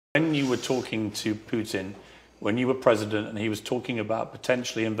When you were talking to Putin, when you were president and he was talking about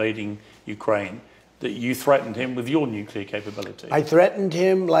potentially invading Ukraine, that you threatened him with your nuclear capability. I threatened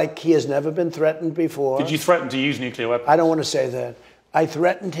him like he has never been threatened before. Did you threaten to use nuclear weapons? I don't want to say that. I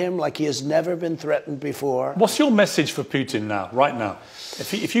threatened him like he has never been threatened before. What's your message for Putin now, right now?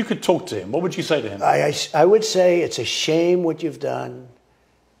 If you could talk to him, what would you say to him? I would say it's a shame what you've done.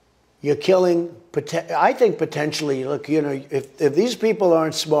 You're killing, I think potentially, look, you know, if these people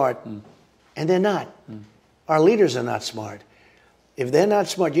aren't smart, and they're not, our leaders are not smart. If they're not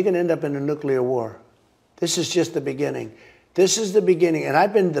smart, you're going to end up in a nuclear war. This is just the beginning. This is the beginning. And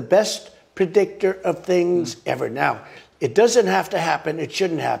I've been the best predictor of things ever. Now, it doesn't have to happen. It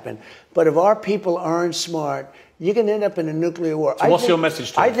shouldn't happen. But if our people aren't smart, you're going to end up in a nuclear war. So what's your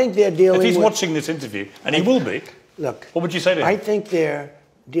message to him? I think they're dealing with... If he's watching this interview, and he will be, look, what would you say to him? I think they're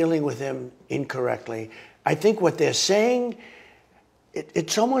dealing with him incorrectly. I think what they're saying,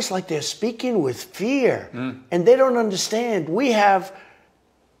 it's almost like they're speaking with fear. And they don't understand. We have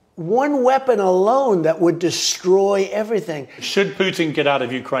one weapon alone that would destroy everything. Should Putin get out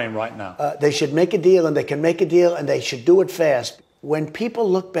of Ukraine right now? They should make a deal, and they can make a deal, and they should do it fast. When people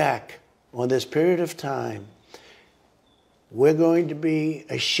look back on this period of time, we're going to be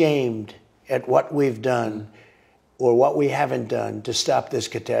ashamed at what we've done or what we haven't done to stop this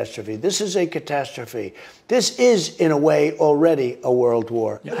catastrophe. This is a catastrophe. This is, in a way, already a world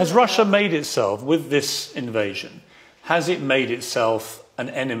war. Has Russia made itself, with this invasion, has it made itself an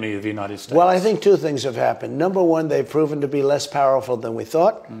enemy of the United States? Well, I think two things have happened. Number one, they've proven to be less powerful than we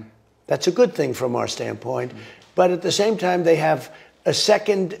thought. That's a good thing from our standpoint. But at the same time, they have a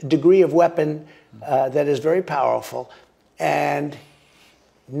second degree of weapon that is very powerful. And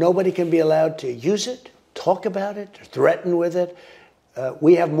nobody can be allowed to use it, talk about it, threaten with it.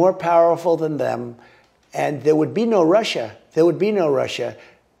 We have more powerful than them. And there would be no Russia. There would be no Russia.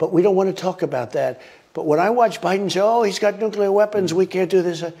 But we don't want to talk about that. But when I watch Biden say, oh, he's got nuclear weapons, we can't do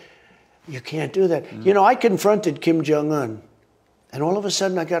this. You can't do that. You know, I confronted Kim Jong-un. And all of a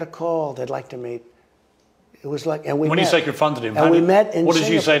sudden, I got a call. They'd like to meet. It was like, and we met. When you say confronted him, and we met in what did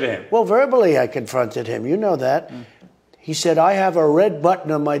Singapore. you say to him? Well, verbally, I confronted him. You know that. He said, I have a red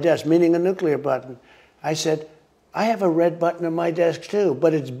button on my desk, meaning a nuclear button. I said, I have a red button on my desk too,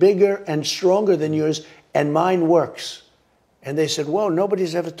 but it's bigger and stronger than yours, and mine works. And they said, whoa,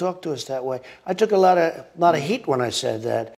 nobody's ever talked to us that way. I took a lot of heat when I said that.